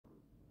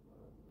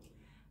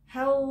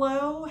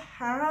Hello,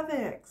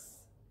 Havocs.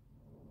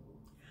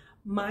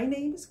 My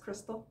name is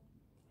Crystal,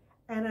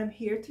 and I'm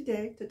here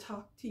today to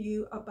talk to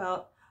you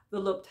about the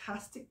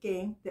Loptastic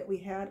game that we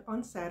had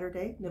on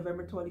Saturday,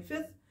 November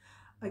 25th,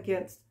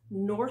 against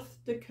North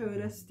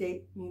Dakota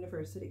State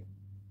University.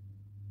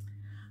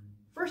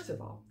 First of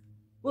all,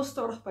 we'll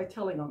start off by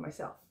telling on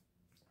myself.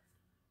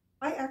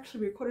 I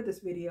actually recorded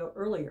this video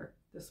earlier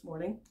this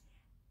morning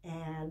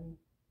and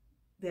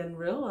then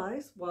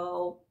realized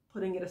while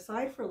putting it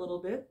aside for a little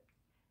bit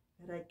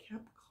that I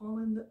kept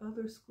calling the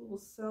other school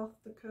South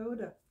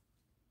Dakota.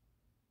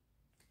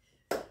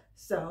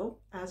 So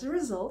as a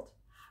result,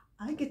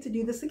 I get to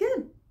do this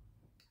again.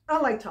 I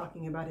like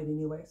talking about it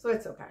anyway, so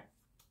it's okay.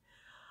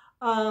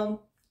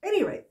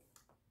 Anyway,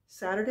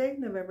 Saturday,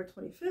 November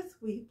 25th,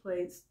 we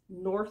played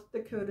North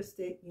Dakota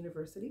State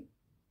University.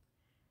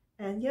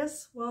 And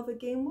yes, while the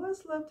game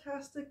was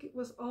love-tastic, it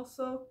was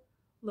also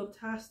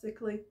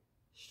love-tastically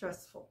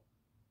stressful.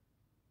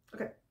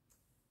 Okay,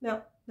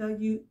 now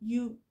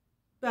you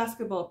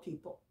basketball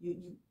people,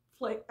 you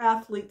play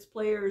athletes,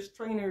 players,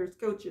 trainers,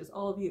 coaches,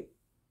 all of you.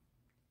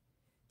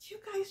 Do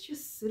you guys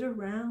just sit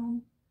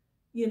around,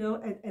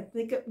 and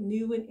think up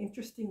new and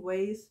interesting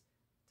ways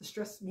to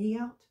stress me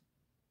out?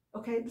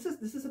 Okay, this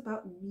is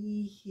about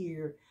me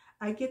here.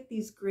 I get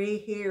these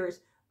gray hairs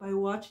by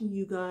watching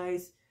you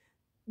guys,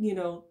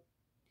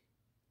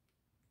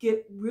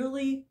 get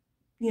really,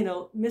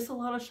 miss a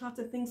lot of shots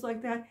and things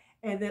like that,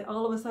 and then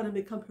all of a sudden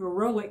become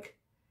heroic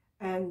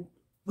and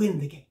win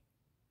the game.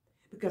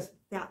 Because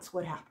that's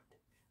what happened,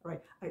 all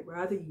right? I'd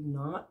rather you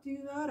not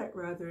do that. I'd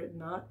rather it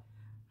not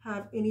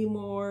have any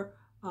more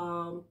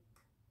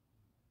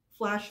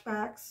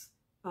flashbacks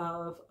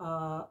of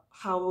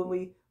how when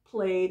we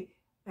played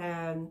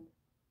and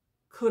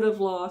could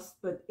have lost,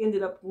 but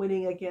ended up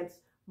winning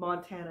against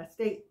Montana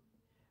State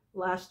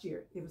last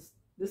year.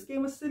 This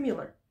game was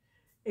similar.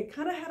 It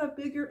kind of had a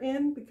bigger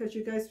end because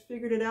you guys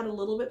figured it out a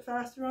little bit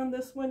faster on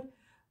this one,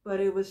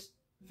 but it was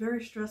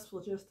very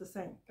stressful just the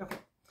same. Okay,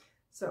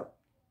 so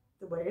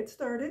the way it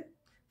started,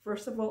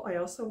 first of all, I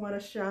also want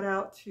to shout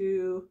out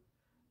to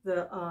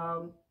the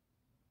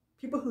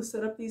people who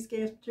set up these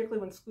games,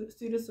 particularly when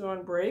students are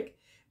on break,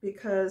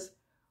 because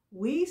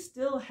we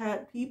still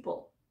had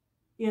people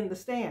in the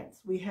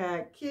stands. We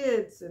had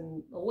kids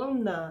and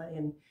alumni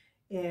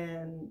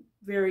and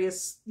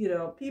various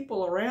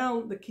people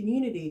around the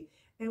community,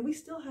 and we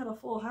still had a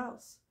full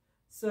house.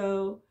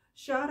 So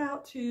shout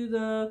out to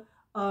the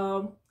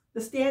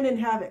stand-in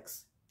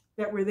Havocs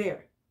that were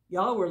there.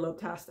 Y'all were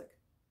loptastic,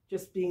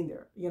 just being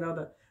there.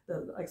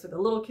 Like I said, the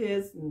little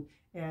kids and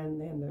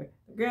their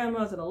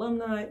grandmas and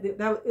alumni.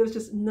 It was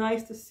just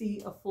nice to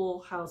see a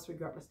full house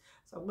regardless.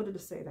 So I wanted to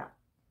say that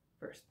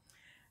first.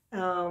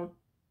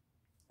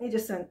 It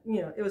just sent,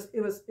 it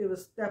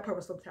was that part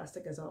was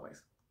loptastic as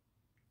always.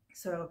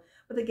 So,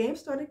 but the game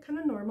started kind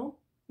of normal,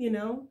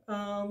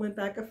 went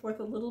back and forth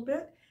a little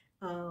bit,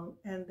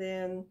 and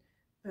then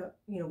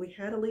we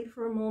had a lead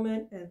for a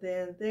moment, and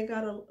then they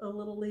got a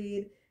little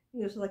lead.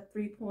 It's like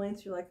 3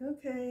 points. You're like,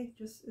 okay,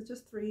 it's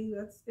just 3.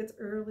 It's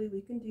early. We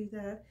can do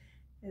that.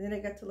 And then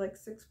it got to like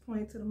 6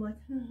 points, and I'm like,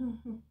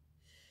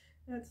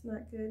 that's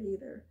not good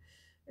either.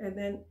 And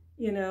then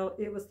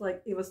it was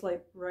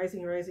like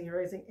rising,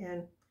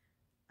 and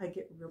I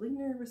get really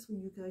nervous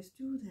when you guys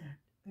do that.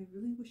 I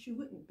really wish you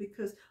wouldn't,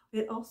 because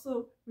it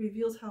also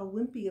reveals how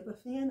wimpy of a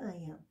fan I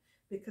am.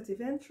 Because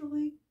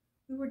eventually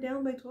we were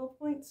down by 12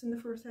 points in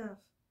the first half,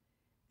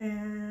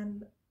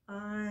 and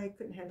I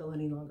couldn't handle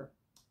any longer.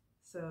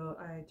 So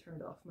I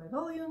turned off my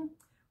volume,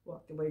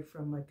 walked away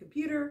from my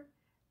computer,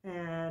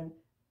 and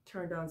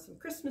turned on some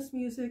Christmas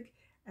music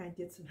and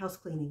did some house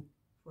cleaning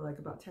for like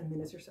about 10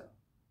 minutes or so.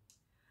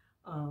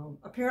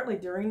 Apparently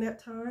during that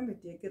time,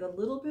 it did get a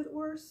little bit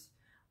worse.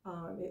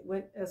 It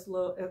went as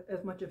low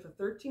as much of a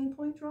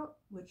 13-point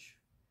drop, which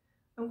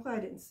I'm glad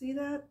I didn't see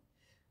that.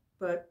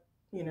 But,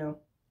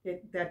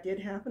 that did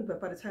happen. But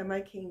by the time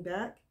I came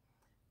back,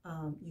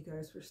 you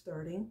guys were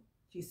starting,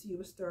 GCU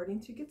was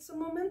starting to get some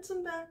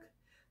momentum back,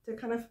 to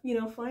kind of,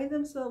 find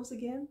themselves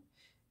again.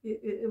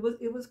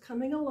 It was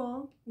coming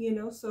along,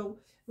 so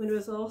when it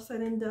was all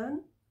said and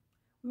done,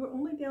 we were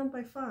only down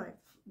by 5.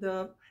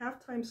 The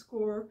halftime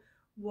score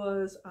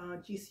was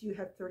GCU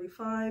had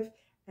 35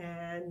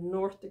 and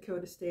North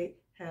Dakota State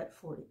had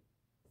 40.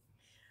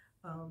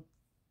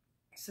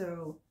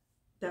 So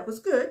that was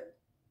good,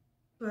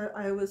 but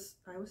I was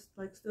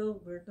like,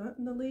 still, we're not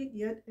in the lead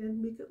yet, and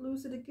we could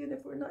lose it again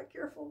if we're not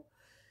careful.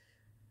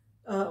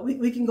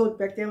 We can go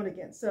back down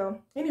again.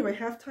 So anyway,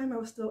 halftime,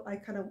 I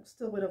kind of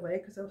still went away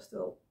because I was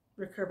still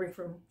recovering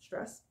from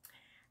stress.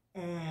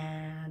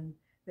 And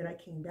then I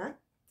came back,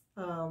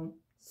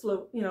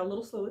 slow, a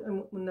little slow.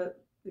 And when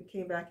it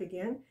came back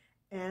again,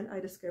 and I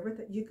discovered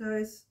that you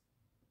guys,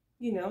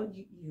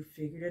 you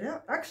figured it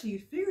out. Actually, you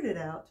figured it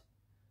out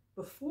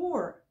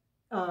before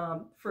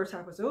first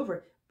half was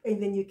over,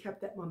 and then you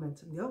kept that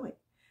momentum going.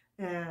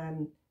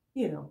 And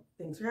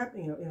things are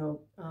happening.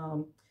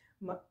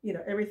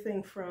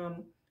 Everything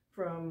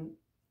from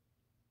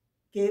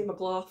Gabe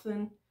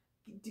McLaughlin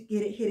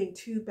hitting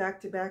 2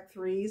 back-to-back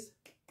threes.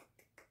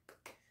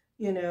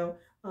 You know,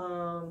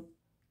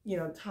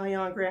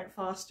 Tyon Grant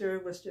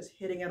Foster was just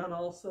hitting it on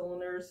all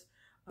cylinders.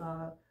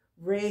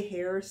 Ray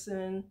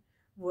Harrison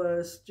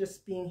was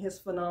just being his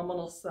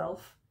phenomenal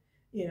self.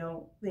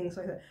 Things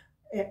like that.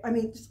 I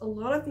mean, just a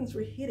lot of things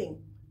were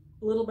hitting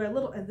little by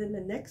little, and then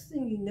the next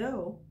thing you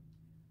know,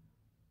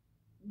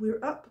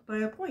 we're up by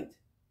a point.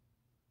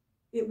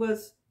 It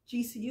was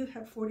GCU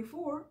had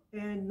 44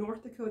 and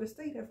North Dakota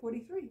State had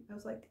 43. I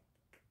was like,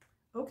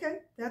 okay,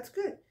 that's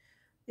good.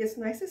 It's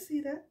nice to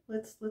see that.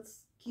 Let's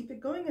keep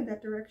it going in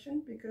that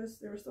direction, because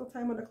there was still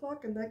time on the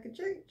clock and that could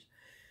change.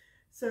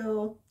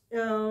 So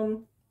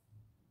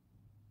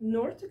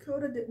North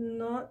Dakota did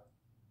not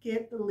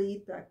get the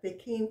lead back. They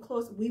came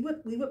close. We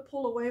would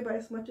pull away by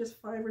as much as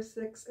 5 or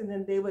 6, and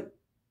then they would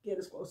get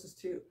as close as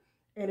 2.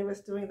 And it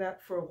was doing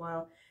that for a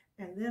while.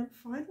 And then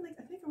finally,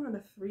 I think around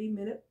the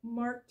 3-minute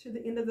mark to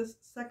the end of the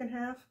second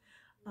half,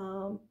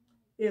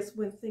 is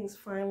when things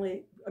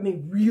finally,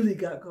 really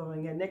got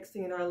going. And next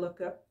thing you know, I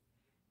look up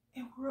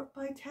and we're up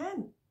by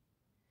 10.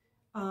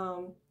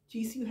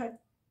 GCU had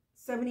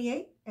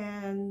 78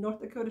 and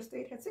North Dakota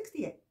State had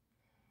 68.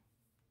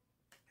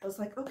 I was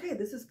like, okay,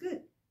 this is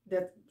good.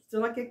 That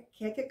still, I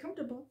can't get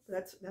comfortable.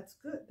 That's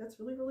good. That's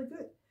really, really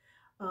good.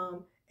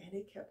 And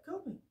it kept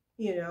going.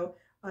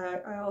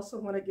 I also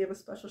want to give a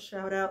special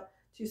shout out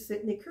to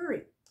Sidney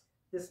Curry.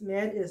 This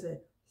man is a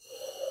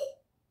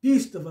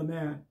beast of a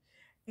man.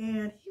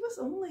 And he was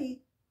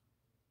only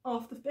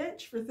off the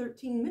bench for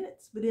 13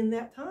 minutes, but in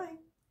that time,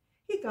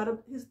 he got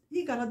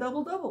a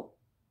double-double.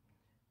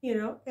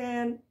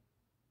 And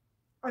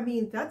I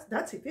mean,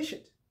 that's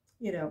efficient.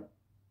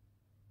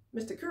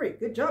 Mr. Curry,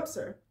 good job,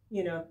 sir.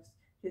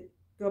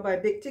 Go buy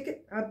a big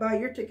ticket, I'd buy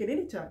your ticket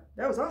anytime.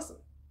 That was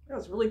awesome. That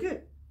was really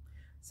good.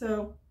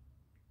 So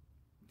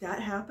that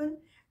happened.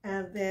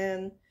 And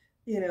then,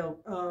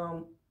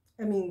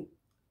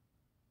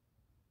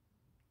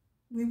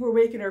 we were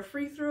making our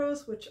free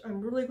throws, which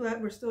I'm really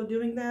glad we're still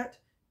doing that.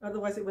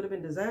 Otherwise, it would have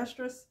been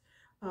disastrous.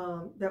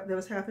 That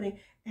was happening.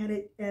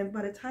 And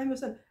by the time it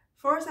was done,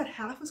 as far as that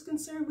half was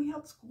concerned, we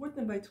outscored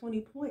them by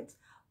 20 points.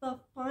 The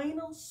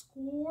final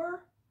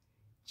score,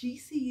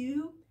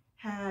 GCU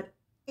had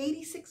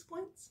 86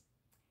 points,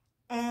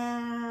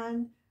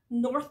 and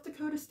North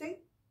Dakota State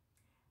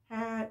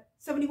had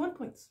 71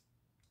 points.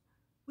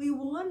 We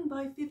won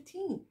by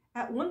 15.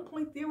 At one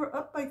point, they were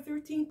up by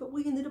 13, but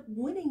we ended up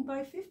winning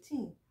by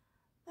 15.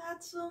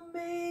 That's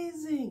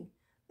amazing.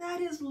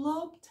 That is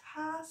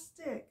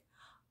lobe-tastic.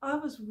 I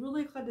was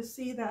really glad to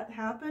see that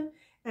happen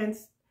and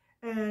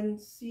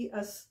see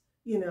us,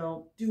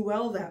 do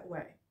well that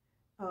way.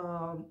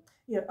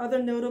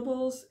 Other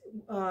notables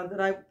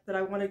that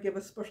I want to give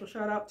a special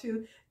shout out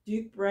to.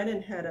 Duke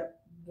Brennan had a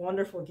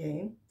wonderful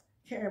game.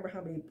 Can't remember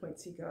how many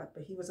points he got,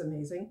 but he was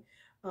amazing.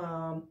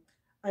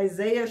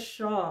 Isaiah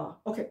Shaw.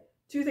 Okay,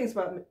 2 things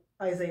about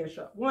Isaiah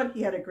Shaw. One,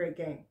 he had a great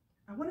game.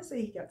 I want to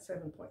say he got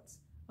 7 points.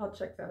 I'll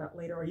check that out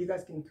later, or you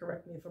guys can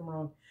correct me if I'm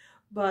wrong.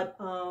 But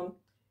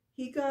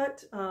he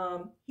did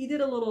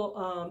a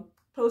little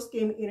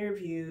post-game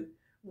interview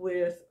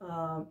with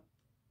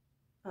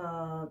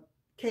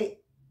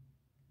Kate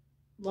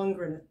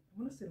Lundgren. I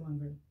want to say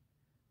Lundgren.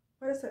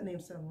 Why does that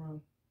name sound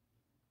wrong?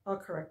 I'll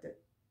correct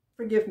it.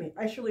 Forgive me.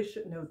 I surely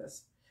should know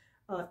this.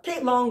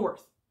 Kate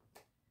Longworth.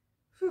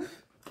 Whew.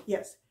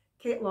 Yes,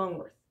 Kate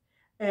Longworth.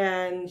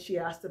 And she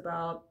asked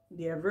about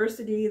the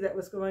adversity that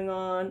was going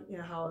on,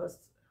 how it was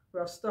a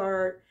rough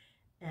start.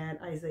 And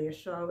Isaiah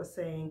Shaw was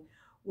saying,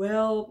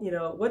 well,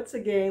 what's a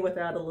game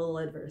without a little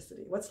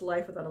adversity? What's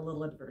life without a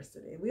little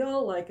adversity? We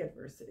all like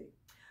adversity.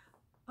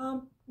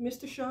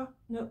 Mr. Shaw,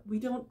 no, we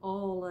don't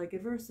all like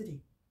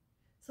adversity.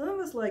 Some of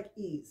us like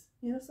ease.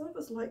 Some of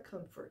us like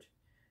comfort.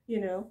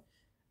 I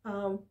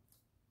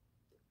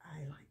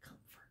like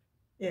comfort,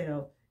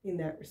 in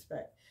that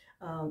respect.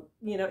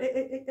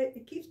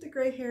 It keeps the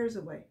gray hairs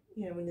away,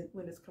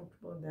 when it's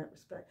comfortable in that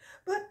respect.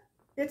 But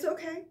it's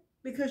okay,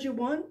 because you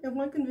won, and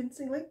won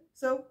convincingly.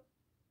 So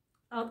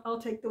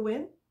I'll take the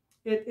win.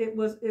 It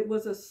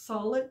was a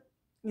solid,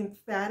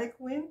 emphatic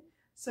win.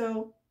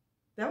 So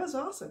that was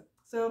awesome.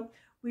 So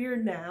we are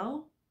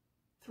now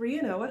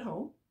 3-0 at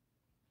home.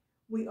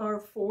 We are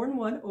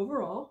 4-1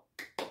 overall.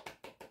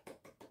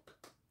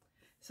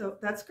 So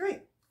that's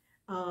great.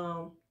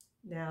 Now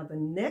the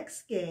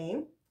next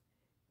game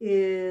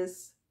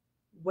is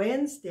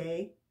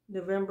Wednesday,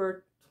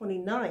 November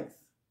 29th.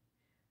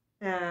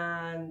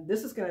 And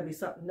this is going to be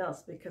something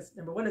else, because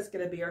number one, it's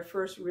going to be our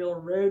first real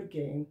road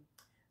game,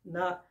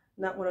 not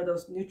one of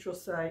those neutral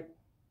site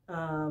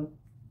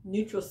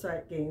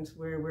games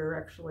where we're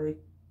actually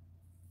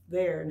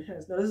there.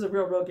 No, this is a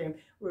real road game.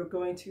 We're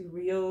going to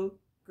Rio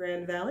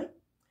Grande Valley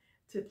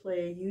to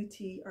play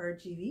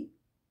UTRGV,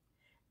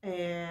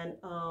 and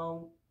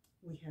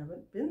we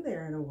haven't been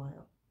there in a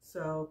while.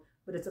 So,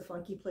 but it's a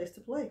funky place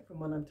to play, from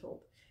what I'm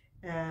told.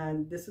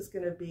 And this is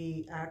going to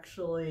be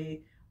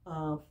actually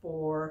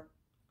for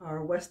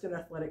our Western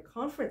Athletic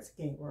Conference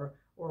game, or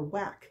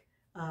WAC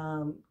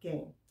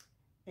game.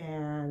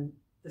 And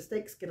the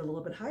stakes get a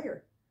little bit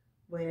higher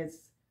when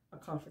it's a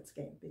conference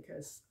game,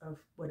 because of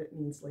what it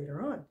means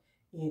later on.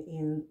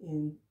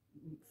 in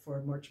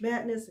for March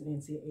Madness and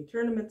NCAA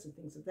tournaments and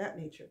things of that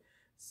nature.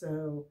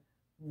 So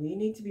we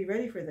need to be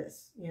ready for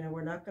this. You know,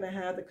 we're not going to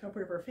have the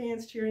comfort of our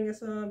fans cheering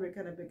us on. We're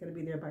going to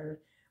be there by our,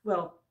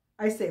 well,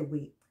 I say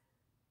we,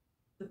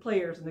 the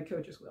players and the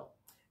coaches will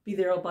be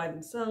there all by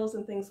themselves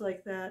and things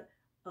like that.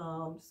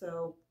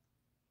 So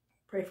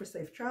pray for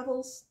safe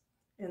travels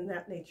and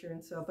that nature.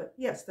 And so, but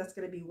yes, that's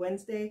going to be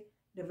Wednesday,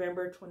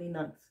 November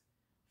 29th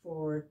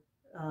for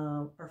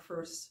our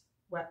first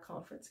WAC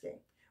conference game.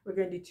 We're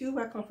going to do 2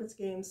 WAC conference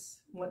games.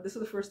 This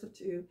is the first of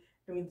 2.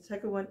 I mean, the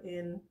second one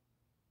in,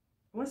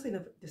 I want to say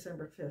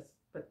December 5th,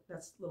 but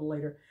that's a little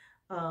later.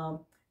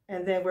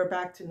 And then we're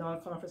back to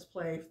non-conference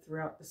play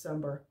throughout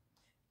December,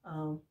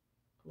 a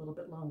little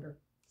bit longer.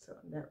 So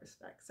in that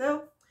respect.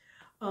 So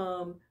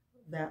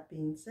that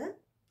being said,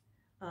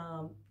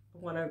 I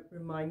want to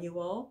remind you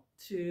all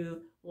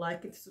to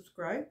like and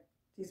subscribe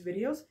to these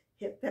videos.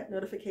 Hit that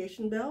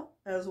notification bell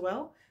as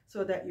well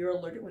so that you're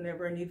alerted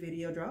whenever a new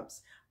video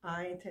drops.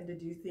 I intend to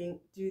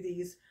do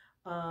these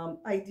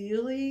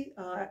ideally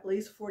at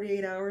least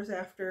 48 hours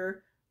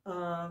after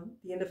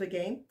the end of a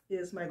game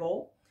is my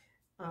goal.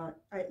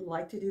 I'd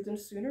like to do them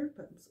sooner,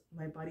 but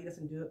my body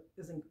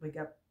doesn't wake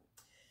up,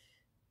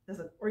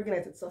 doesn't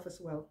organize itself as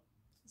well.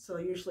 So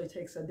it usually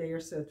takes a day or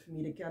so for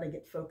me to kind of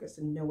get focused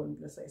and know what I'm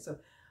going to say. So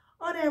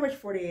on average,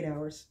 48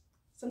 hours.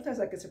 Sometimes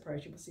I could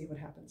surprise you. We'll see what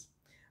happens.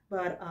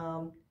 But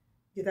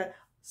do that.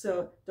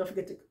 So don't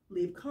forget to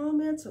leave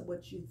comments on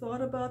what you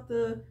thought about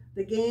the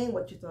game,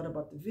 what you thought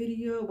about the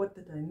video, what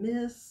did I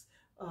miss,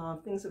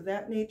 things of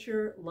that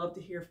nature. Love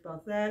to hear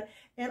about that.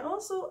 And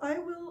also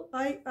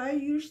I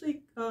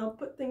usually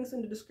put things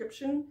in the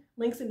description,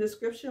 links in the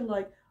description,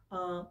 like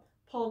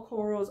Paul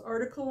Coro's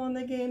article on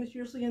the game is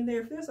usually in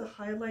there. If there's a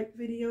highlight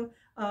video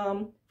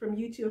from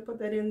YouTube, I'll put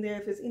that in there.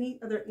 If there's any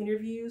other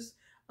interviews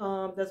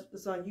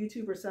that's on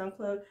YouTube or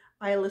SoundCloud,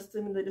 I list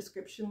them in the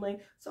description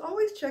link. So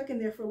always check in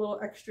there for a little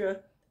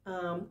extra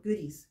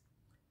goodies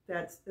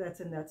that's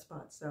in that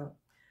spot. So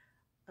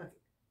okay,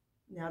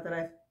 now that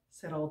I've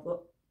said all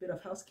the bit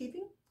of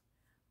housekeeping,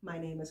 my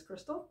name is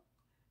Crystal.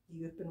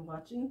 You've been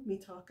watching me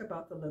talk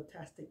about the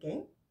Lopetastic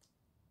game,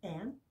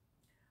 and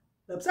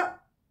Lopes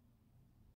up!